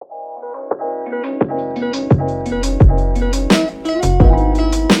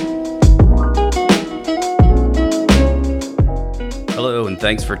Hello, and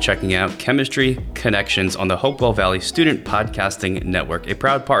thanks for checking out Chemistry Connections on the Hopewell Valley Student Podcasting Network, a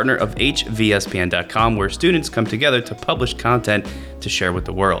proud partner of hvspn.com, where students come together to publish content to share with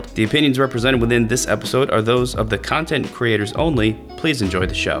the world. The opinions represented within this episode are those of the content creators only. Please enjoy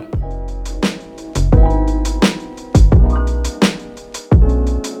the show.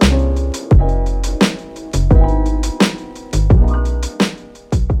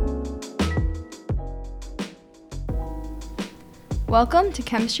 Welcome to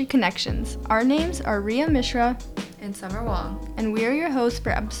Chemistry Connections. Our names are Riya, Mishra, and Summer Wang. And we are your hosts for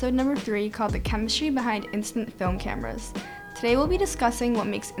episode number 3 called The Chemistry Behind Instant Film Cameras. Today we'll be discussing what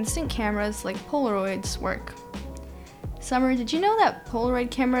makes instant cameras like Polaroids work. Summer, did you know that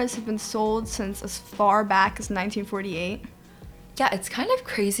Polaroid cameras have been sold since as far back as 1948? Yeah, it's kind of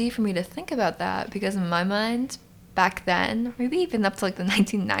crazy for me to think about that because in my mind, back then, maybe even up to like the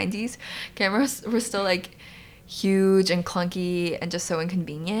 1990s, cameras were still like huge and clunky and just so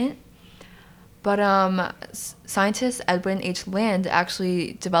inconvenient. But scientist Edwin H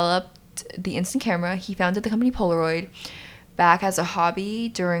actually developed the instant camera. He founded the company Polaroid back as a hobby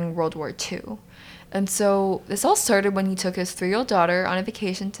during World War II. And so this all started when he took his 3-year-old daughter on a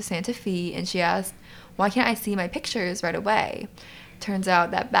vacation to Santa Fe, and she asked, "Why can't I see my pictures right away?" Turns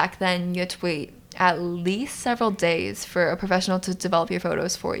out that back then you had to wait at least several days for a professional to develop your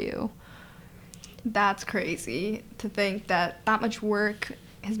photos for you. That's crazy to think that much work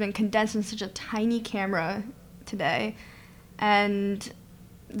has been condensed in such a tiny camera today. And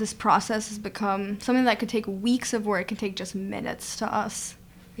this process has become something that could take weeks of work and take just minutes to us.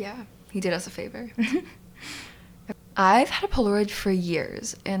 Yeah, he did us a favor. I've had a Polaroid for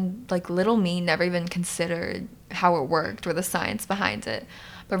years, and like little me never even considered how it worked or the science behind it.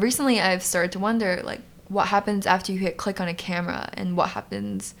 But recently I've started to wonder like what happens after you hit click on a camera and what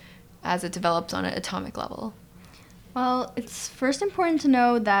happens as it develops on an atomic level. Well, it's first important to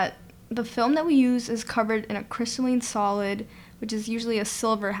know that the film that we use is covered in a crystalline solid, which is usually a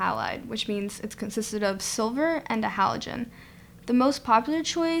silver halide, which means it's consisted of silver and a halogen. The most popular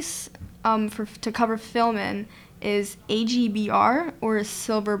choice to cover film in is AgBr, or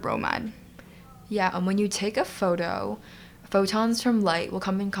silver bromide. Yeah, and when you take a photo, photons from light will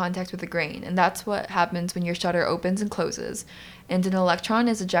come in contact with the grain, and that's what happens when your shutter opens and closes, and an electron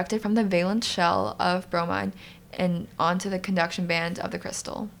is ejected from the valence shell of bromide and onto the conduction band of the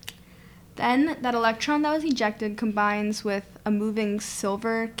crystal. Then that electron that was ejected combines with a moving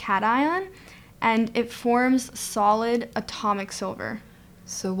silver cation, and it forms solid atomic silver.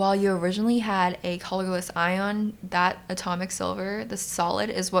 So while you originally had a colorless ion, that atomic silver, the solid,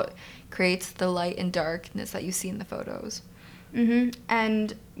 is what creates the light and darkness that you see in the photos.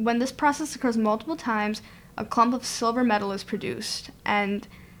 And when this process occurs multiple times, a clump of silver metal is produced, and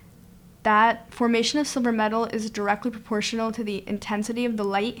that formation of silver metal is directly proportional to the intensity of the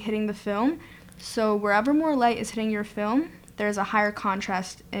light hitting the film. So wherever more light is hitting your film, there's a higher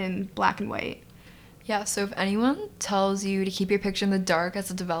contrast in black and white. Yeah, so if anyone tells you to keep your picture in the dark as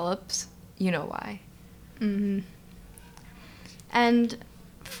it develops, you know why. And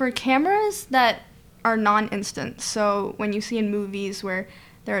for cameras that are non-instant, so when you see in movies where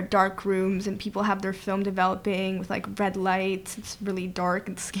there are dark rooms and people have their film developing with like red lights, it's really dark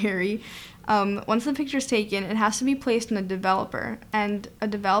and scary. Once the picture's taken, it has to be placed in a developer. And a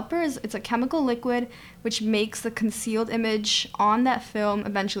developer it's a chemical liquid which makes the concealed image on that film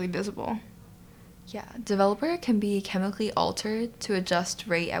eventually visible. Yeah, developer can be chemically altered to adjust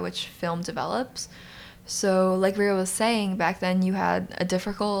rate at which film develops. So like Riya was saying, back then you had a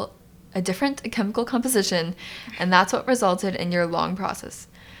different chemical composition, and that's what resulted in your long process.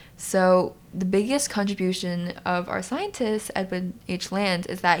 So the biggest contribution of our scientist, Edwin H.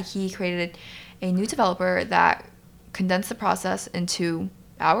 is that he created a new developer that condensed the process into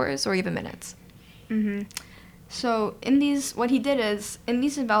hours or even minutes. So what he did is, in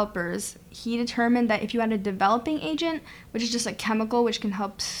these developers, he determined that if you had a developing agent, which is just a chemical which can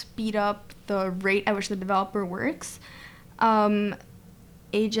help speed up the rate at which the developer works,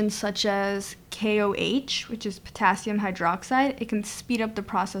 agents such as KOH, which is potassium hydroxide, it can speed up the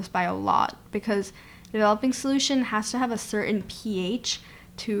process by a lot because the developing solution has to have a certain pH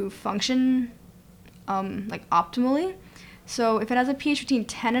to function optimally. So if it has a pH between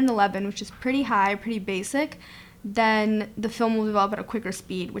 10 and 11, which is pretty high, pretty basic, then the film will develop at a quicker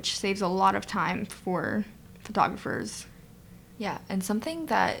speed, which saves a lot of time for photographers. Yeah, and something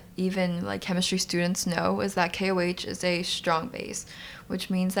that even like chemistry students know is that KOH is a strong base, which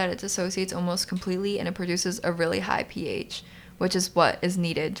means that it dissociates almost completely and it produces a really high pH, which is what is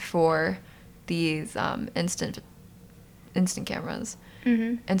needed for these instant cameras.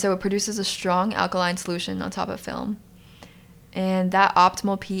 Mm-hmm. And so it produces a strong alkaline solution on top of film. And that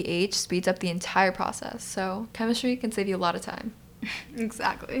optimal pH speeds up the entire process. So chemistry can save you a lot of time.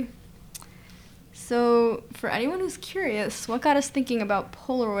 Exactly. So for anyone who's curious, what got us thinking about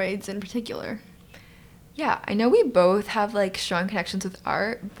Polaroids in particular? Yeah, I know we both have like strong connections with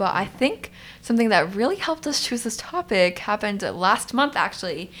art, but I think something that really helped us choose this topic happened last month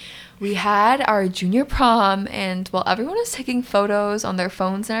actually. We had our junior prom, and while everyone was taking photos on their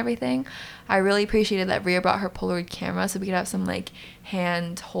phones and everything, I really appreciated that Riya brought her Polaroid camera so we could have some like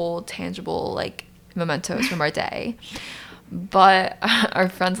hand-hold, tangible like mementos from our day. But our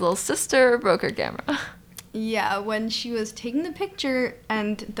friend's little sister broke her camera. Yeah, when she was taking the picture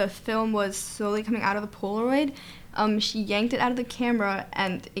and the film was slowly coming out of the Polaroid, she yanked it out of the camera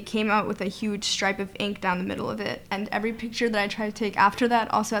and it came out with a huge stripe of ink down the middle of it. And every picture that I tried to take after that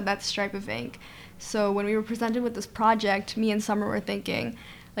also had that stripe of ink. So when we were presented with this project, me and Summer were thinking,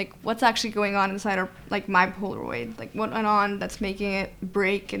 like, what's actually going on inside our, like, my Polaroid? Like, what went on that's making it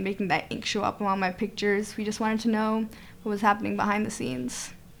break and making that ink show up on my pictures? We just wanted to know what was happening behind the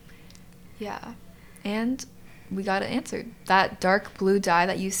scenes. Yeah. And we got it answered. That dark blue dye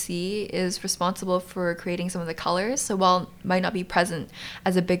that you see is responsible for creating some of the colors. So while it might not be present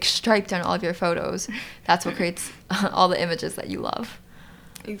as a big stripe down all of your photos, that's what creates all the images that you love.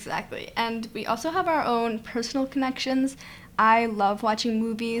 Exactly. And we also have our own personal connections. I love watching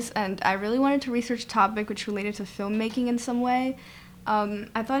movies, and I really wanted to research a topic which related to filmmaking in some way.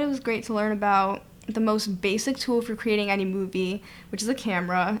 I thought it was great to learn about the most basic tool for creating any movie, which is a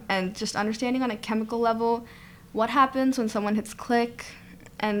camera, and just understanding on a chemical level what happens when someone hits click.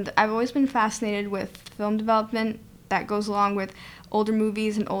 And I've always been fascinated with film development that goes along with older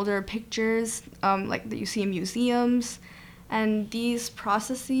movies and older pictures, like that you see in museums. And these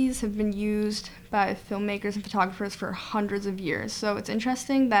processes have been used by filmmakers and photographers for hundreds of years. So it's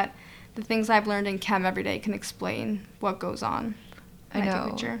interesting that the things I've learned in chem every day can explain what goes on. I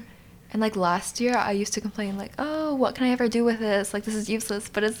know. And like last year, I used to complain like, oh, what can I ever do with this? Like, this is useless.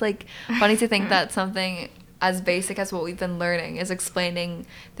 But it's like funny to think that something as basic as what we've been learning is explaining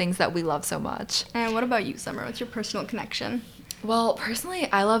things that we love so much. And what about you, Summer? What's your personal connection? Well, personally,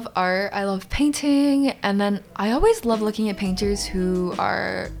 I love art. I love painting. And then I always love looking at painters who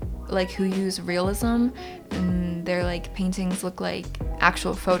are like, who use realism, and their like paintings look like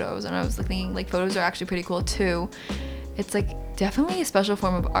actual photos. And I was thinking like photos are actually pretty cool too. It's like definitely a special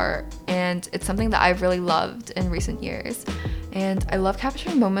form of art, and it's something that I've really loved in recent years. And I love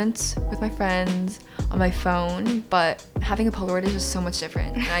capturing moments with my friends on my phone, but having a Polaroid is just so much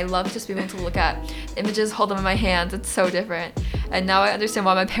different. And I love just being able to look at images, hold them in my hands. It's so different. And now I understand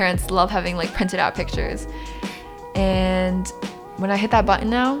why my parents love having like printed out pictures. And when I hit that button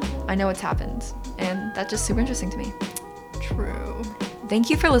now, I know what's happened. And that's just super interesting to me. True. Thank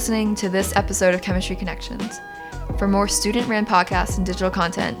you for listening to this episode of Chemistry Connections. For more student-ran podcasts and digital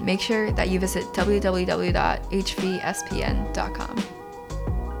content, make sure that you visit www.hvspn.com.